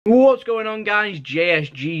What's going on, guys?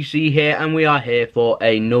 JSGC here, and we are here for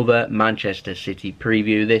another Manchester City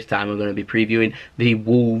preview. This time we're going to be previewing the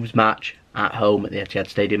Wolves match at home at the Etihad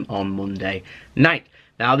Stadium on Monday night.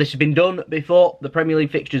 Now, this has been done before. The Premier League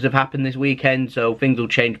fixtures have happened this weekend, so things will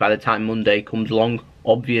change by the time Monday comes along,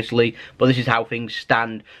 obviously. But this is how things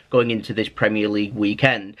stand going into this Premier League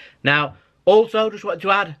weekend. Now, also, just wanted to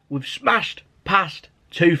add, we've smashed past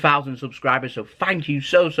 2,000 subscribers, so thank you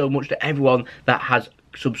so much to everyone that has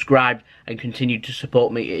subscribed and continued to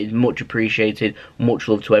support me. It is much appreciated. Much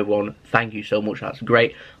love to everyone. Thank you so much. That's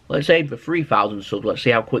great. Let's aim for 3,000 subs. Let's see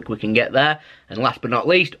how quick we can get there. And last but not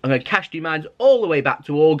least, I'm going to cast your minds all the way back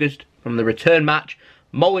to August from the return match.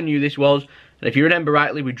 Molineux this was. And if you remember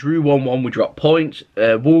rightly, we drew 1-1, we dropped points.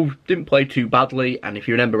 Wolves didn't play too badly. And if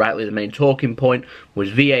you remember rightly, the main talking point was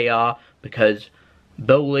VAR, because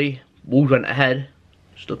Bowley, Wolves went ahead,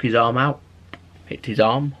 stuck his arm out, hit his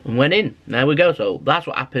arm and went in. There we go. So that's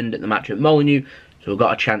what happened at the match at Molineux. So we've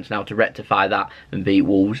got a chance now to rectify that and beat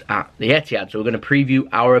Wolves at the Etihad. So we're going to preview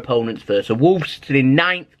our opponents first. So Wolves sitting in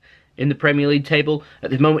 9th in the Premier League table. At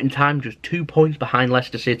this moment in time, just 2 points behind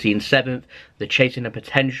Leicester City in 7th. They're chasing a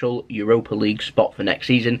potential Europa League spot for next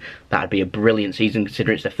season. That'd be a brilliant season,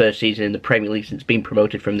 considering it's their first season in the Premier League since being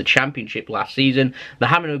promoted from the Championship last season. They're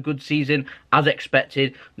having a good season, as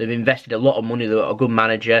expected. They've invested a lot of money. They've got a good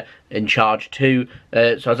manager in charge too.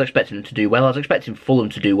 So I was expecting them to do well. I was expecting Fulham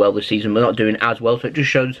to do well this season. We're not doing as well, so it just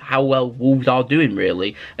shows how well Wolves are doing,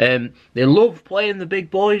 really. They love playing the big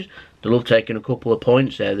boys. They love taking a couple of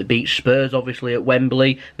points. They beat Spurs, obviously, at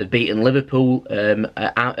Wembley. They've beaten Liverpool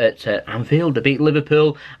at Anfield. They beat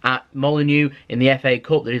Liverpool at Molineux in the FA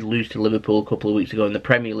Cup. They did lose to Liverpool a couple of weeks ago in the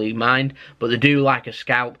Premier League, mind. But they do like a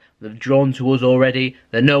scalp. They've drawn to us already.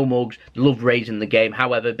 They're no mugs. They love raising the game.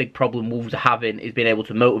 However, big problem Wolves are having is being able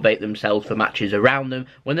to motivate themselves for matches around them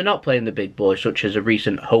when they're not playing the big boys, such as a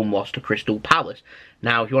recent home loss to Crystal Palace.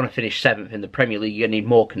 Now, if you want to finish 7th in the Premier League, you're going to need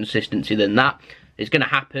more consistency than that. It's going to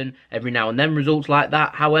happen every now and then, results like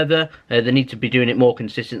that. However, they need to be doing it more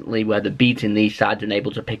consistently, where they're beating these sides and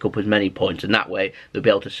able to pick up as many points, and that way they'll be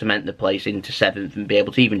able to cement the place into 7th and be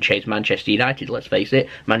able to even chase Manchester United. Let's face it,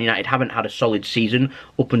 Man United haven't had a solid season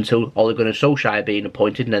up until Ole Gunnar Solskjaer being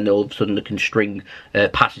appointed, and then all of a sudden they can string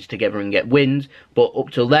passes together and get wins. But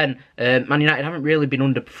up till then, Man United haven't really been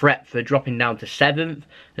under threat for dropping down to 7th,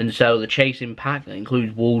 and so the chasing pack, that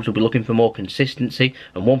includes Wolves, will be looking for more consistency.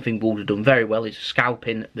 And one thing Wolves have done very well is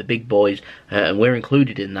scalping the big boys, and we're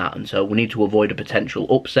included in that, and so we need to avoid a potential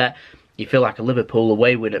upset. You feel like a Liverpool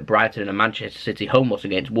away win at Brighton and a Manchester City home loss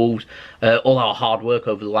against Wolves. All our hard work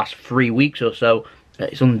over the last 3 weeks or so,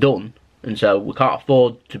 it's undone. And so we can't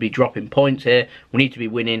afford to be dropping points here. We need to be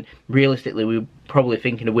winning. Realistically, we're probably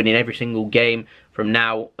thinking of winning every single game from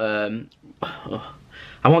now. I'm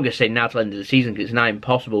not going to say now till the end of the season, because it's not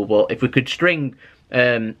impossible. But if we could string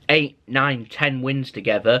 8, 9, 10 wins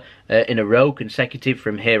together in a row, consecutive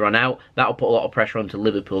from here on out, that'll put a lot of pressure onto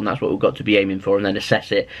Liverpool, and that's what we've got to be aiming for, and then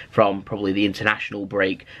assess it from probably the international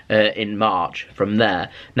break in March from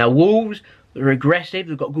there. Now, Wolves, they're aggressive.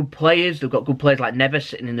 They've got good players. They've got good players like Neves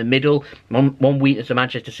sitting in the middle. One weakness of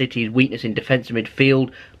Manchester City is weakness in defensive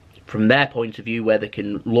midfield. From their point of view, where they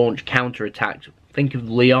can launch counter-attacks. Think of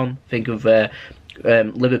Lyon. Think of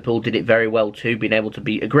Liverpool did it very well too, being able to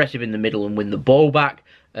be aggressive in the middle and win the ball back.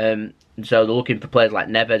 And so they're looking for players like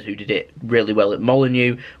Neves, who did it really well at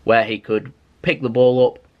Molineux, where he could pick the ball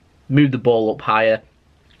up, move the ball up higher,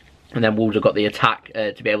 and then Wolves have got the attack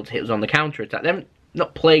to be able to hit us on the counter-attack. They haven't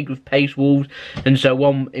not plagued with pace, Wolves, and so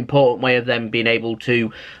one important way of them being able to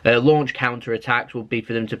launch counter-attacks would be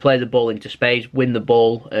for them to play the ball into space, win the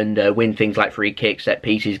ball, and win things like free kicks, set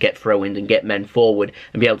pieces, get throw-ins and get men forward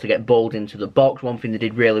and be able to get balls into the box. One thing they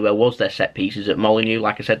did really well was their set pieces at Molineux.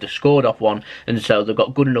 Like I said, they scored off one, and so they've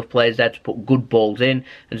got good enough players there to put good balls in,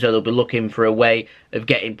 and so they'll be looking for a way of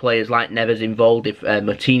getting players like Neves involved. If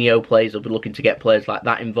Moutinho plays, they'll be looking to get players like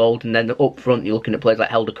that involved, and then up front you're looking at players like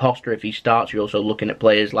Helder Costa. If he starts, you're also looking at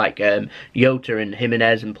players like Jota and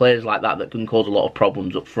Jimenez and players like that that can cause a lot of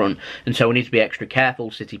problems up front, and so we need to be extra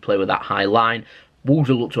careful. City play with that high line. Wolves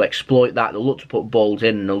will look to exploit that. They'll look to put balls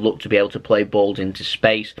in, and they'll look to be able to play balls into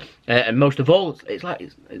space. And most of all, I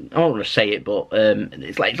don't want to say it, but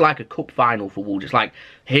it's like a cup final for Wolves. It's like,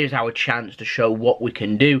 here's our chance to show what we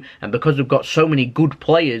can do. And because we've got so many good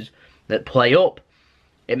players that play up,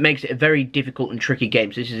 it makes it a very difficult and tricky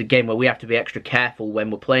game. So this is a game where we have to be extra careful when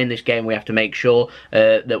we're playing this game. We have to make sure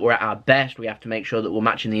that we're at our best. We have to make sure that we're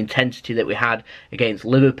matching the intensity that we had against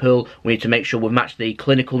Liverpool. We need to make sure we've matched the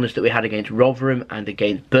clinicalness that we had against Rotherham and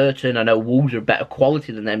against Burton. I know Wolves are better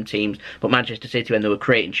quality than them teams, but Manchester City, when they were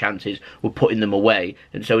creating chances, were putting them away.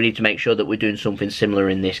 And so we need to make sure that we're doing something similar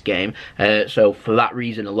in this game. So for that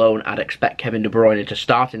reason alone, I'd expect Kevin De Bruyne to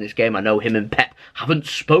start in this game. I know him and Pep haven't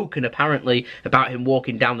spoken apparently about him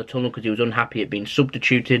walking down the tunnel because he was unhappy at being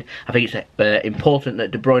substituted. I think it's important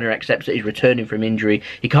that De Bruyne accepts that he's returning from injury.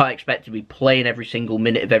 He can't expect to be playing every single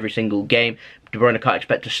minute of every single game. De Bruyne can't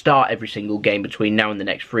expect to start every single game between now and the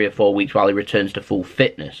next 3 or 4 weeks while he returns to full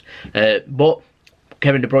fitness. But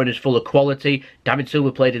Kevin De Bruyne is full of quality. David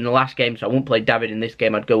Silva played in the last game, so I won't play David in this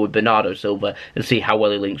game. I'd go with Bernardo Silva and see how well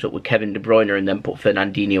he links up with Kevin De Bruyne and then put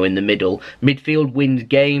Fernandinho in the middle. Midfield wins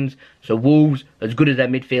games, so Wolves, as good as their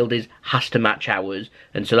midfield is, has to match ours.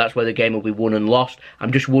 And so that's where the game will be won and lost.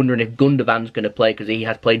 I'm just wondering if Gundogan's going to play because he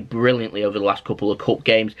has played brilliantly over the last couple of cup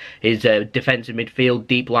games. His defensive midfield,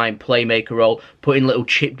 deep line playmaker role, putting little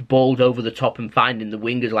chipped balls over the top and finding the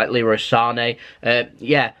wingers like Leroy Sané.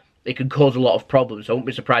 Yeah. It could cause a lot of problems. I won't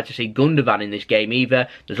be surprised to see Gundogan in this game either.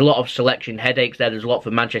 There's a lot of selection headaches there. There's a lot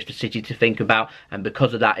for Manchester City to think about. And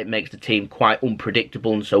because of that, it makes the team quite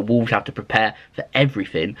unpredictable. And so Wolves have to prepare for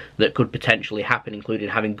everything that could potentially happen, including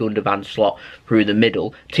having Gundogan slot through the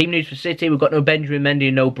middle. Team news for City. We've got no Benjamin Mendy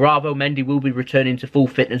and no Bravo. Mendy will be returning to full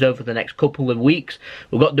fitness over the next couple of weeks.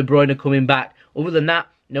 We've got De Bruyne coming back. Other than that,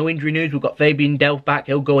 no injury news. We've got Fabian Delph back.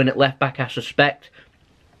 He'll go in at left back, I suspect.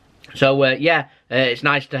 So, yeah, it's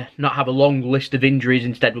nice to not have a long list of injuries.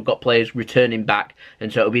 Instead, we've got players returning back.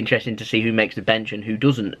 And so it'll be interesting to see who makes the bench and who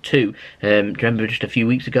doesn't, too. Do you remember just a few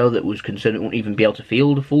weeks ago that was concerned it won't even be able to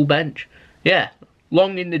field a full bench? Yeah,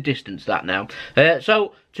 long in the distance, that now.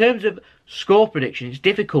 So, in terms of score prediction, it's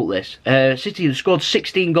difficult this. City have scored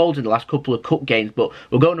 16 goals in the last couple of cup games, but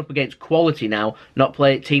we're going up against quality now, not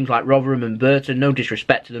play teams like Rotherham and Burton, no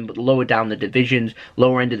disrespect to them, but lower down the divisions,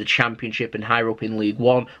 lower end of the Championship and higher up in League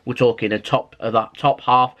One. We're talking a top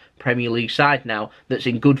half Premier League side now that's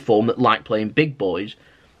in good form, that like playing big boys.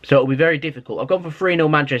 So it'll be very difficult. I've gone for 3-0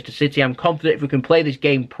 Manchester City. I'm confident if we can play this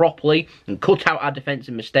game properly and cut out our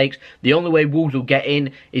defensive mistakes, the only way Wolves will get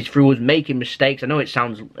in is through us making mistakes. I know it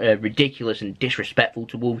sounds ridiculous and disrespectful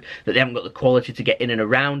to Wolves that they haven't got the quality to get in and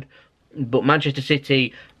around, but Manchester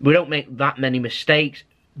City, we don't make that many mistakes.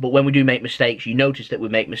 But when we do make mistakes, you notice that we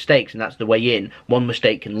make mistakes, and that's the way in. One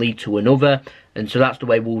mistake can lead to another, and so that's the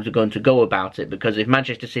way Wolves are going to go about it. Because if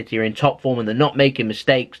Manchester City are in top form and they're not making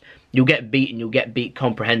mistakes, you'll get beaten, you'll get beat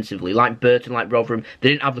comprehensively. Like Burton, like Rotherham, they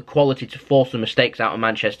didn't have the quality to force the mistakes out of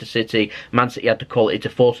Manchester City. Man City had the quality to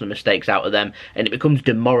force the mistakes out of them, and it becomes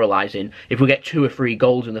demoralising. If we get 2 or 3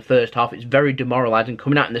 goals in the first half, it's very demoralising.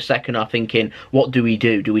 Coming out in the second half thinking, what do we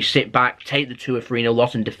do? Do we sit back, take the 2 or 3-0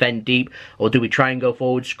 loss and defend deep? Or do we try and go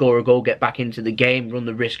forward, score a goal, get back into the game, run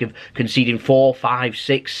the risk of conceding 4, 5,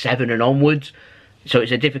 6, 7 and onwards? So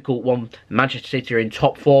it's a difficult one. Manchester City are in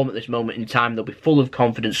top form at this moment in time. They'll be full of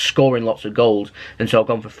confidence, scoring lots of goals. And so I've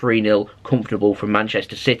gone for 3-0, comfortable from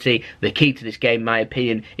Manchester City. The key to this game, in my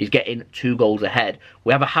opinion, is getting 2 goals ahead.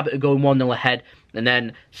 We have a habit of going 1-0 ahead and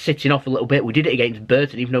then sitting off a little bit. We did it against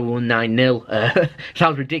Burton, even though we won 9-0.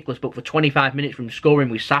 Sounds ridiculous, but for 25 minutes from scoring,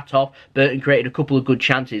 we sat off. Burton created a couple of good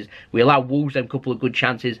chances. We allowed Wolves them a couple of good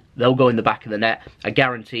chances. They'll go in the back of the net. I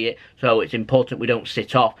guarantee it. So it's important we don't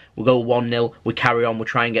sit off. We'll go 1-0. We carry on. We'll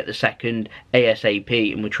try and get the second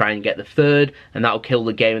ASAP, and we'll try and get the third, and that'll kill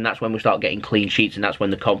the game. And that's when we start getting clean sheets, and that's when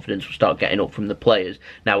the confidence will start getting up from the players.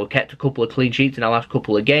 Now, we've kept a couple of clean sheets in our last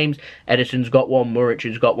couple of games. Edison's got one. Muric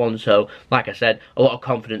has got one. So, like I said, a lot of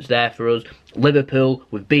confidence there for us. Liverpool,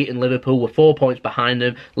 we've beaten Liverpool, we're 4 points behind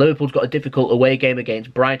them. Liverpool's got a difficult away game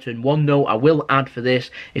against Brighton. One note I will add for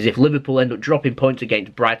this is if Liverpool end up dropping points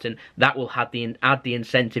against Brighton, that will add the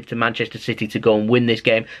incentive to Manchester City to go and win this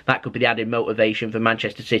game. That could be the added motivation for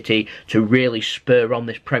Manchester City to really spur on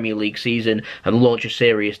this Premier League season and launch a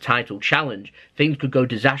serious title challenge. Things could go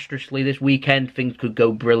disastrously this weekend, things could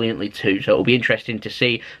go brilliantly too, so it'll be interesting to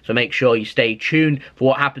see. So make sure you stay tuned for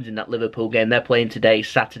what happens in that Liverpool game. They're playing today,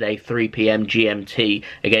 Saturday, 3 PM GMT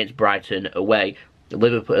against Brighton away.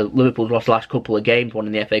 Liverpool's lost the last couple of games, one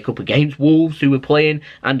in the FA Cup against Wolves, who were playing,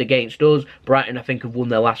 and against us. Brighton, I think, have won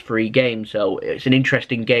their last 3 games, so it's an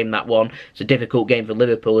interesting game, that one. It's a difficult game for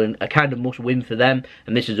Liverpool, and a kind of must-win for them,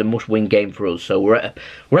 and this is a must-win game for us. So we're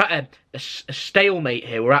at a stalemate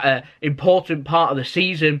here. We're at an important part of the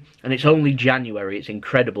season, and it's only January. It's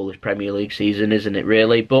incredible, this Premier League season, isn't it,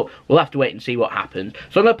 really? But we'll have to wait and see what happens.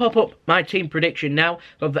 So I'm going to pop up my team prediction now.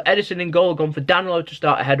 Gone for Edison in goal, gone for Danilo to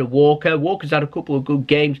start ahead of Walker. Walker's had a couple of of good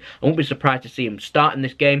games. I won't be surprised to see him starting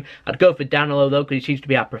this game. I'd go for Danilo though, because he seems to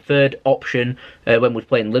be our preferred option when we're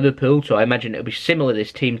playing Liverpool, so I imagine it'll be similar,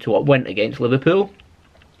 this team, to what went against Liverpool.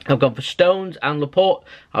 I've gone for Stones and Laporte,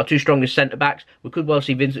 our two strongest centre-backs. We could well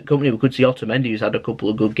see Vincent Kompany, we could see Otamendi, who's had a couple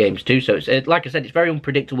of good games too. So, it's like I said, it's very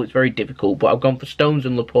unpredictable, it's very difficult. But I've gone for Stones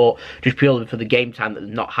and Laporte, just purely for the game time that they've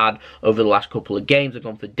not had over the last couple of games. I've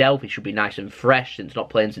gone for Delph, he should be nice and fresh, since not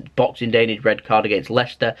playing since Boxing Day and his red card against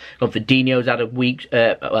Leicester. I've gone for Dino's had a week's,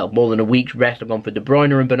 more than a week's rest. I've gone for De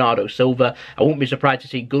Bruyne and Bernardo Silva. I wouldn't be surprised to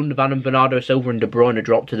see Gundogan and Bernardo Silva and De Bruyne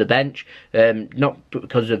drop to the bench. Not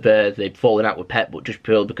because of they've fallen out with Pep, but just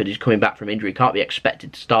purely because he's coming back from injury, can't be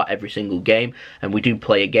expected to start every single game, and we do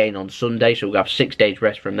play again on Sunday, so we'll have 6 days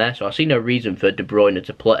rest from there. So I see no reason for De Bruyne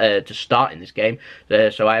to start in this game.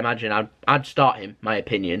 So I imagine I'd start him, my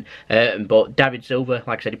opinion. But David Silva,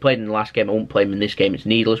 like I said, he played in the last game. I won't play him in this game. It's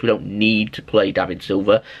needless. We don't need to play David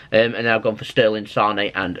Silva. And then I've gone for Sterling,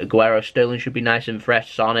 Sane, and Aguero. Sterling should be nice and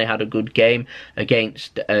fresh. Sane had a good game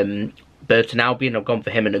against Burton Albion. I've gone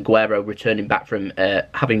for him and Aguero returning back from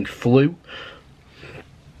having flu.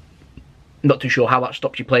 Not too sure how that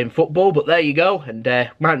stops you playing football, but there you go. And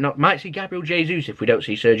might see Gabriel Jesus if we don't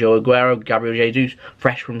see Sergio Aguero. Gabriel Jesus,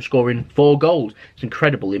 fresh from scoring 4 goals. It's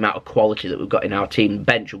incredible the amount of quality that we've got in our team.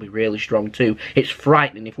 Bench will be really strong too. It's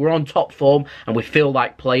frightening. If we're on top form and we feel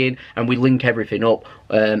like playing and we link everything up,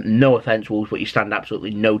 no offence, Wolves, but you stand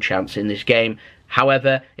absolutely no chance in this game.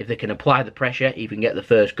 However, if they can apply the pressure, even get the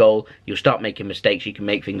first goal, you'll start making mistakes, you can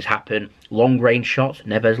make things happen. Long-range shots,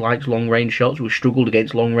 Neves likes long-range shots. We've struggled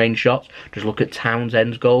against long-range shots. Just look at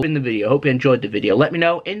Townsend's goal in the video. Hope you enjoyed the video. Let me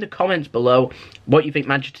know in the comments below what you think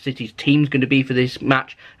Manchester City's team's going to be for this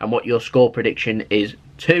match and what your score prediction is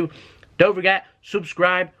too. Don't forget,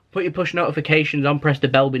 subscribe. Put your push notifications on, press the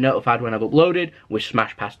bell, be notified when I've uploaded. We're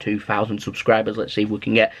smashed past 2,000 subscribers. Let's see if we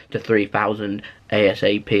can get to 3,000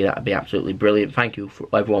 ASAP. That'd be absolutely brilliant. Thank you for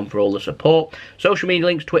everyone for all the support. Social media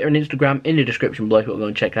links, Twitter and Instagram in the description below if you want to go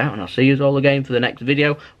and check it out. And I'll see you all again for the next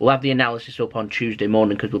video. We'll have the analysis up on Tuesday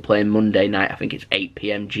morning because we're playing Monday night. I think it's 8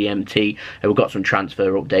 PM GMT. And we've got some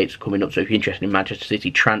transfer updates coming up. So if you're interested in Manchester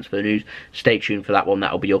City transfer news, stay tuned for that one.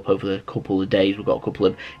 That'll be up over the couple of days. We've got a couple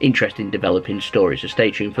of interesting developing stories. So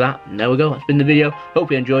stay tuned for that. And there we go. That's been the video.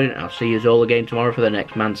 Hope you enjoyed it. And I'll see you all again tomorrow for the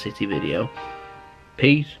next Man City video.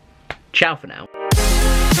 Peace. Ciao for now.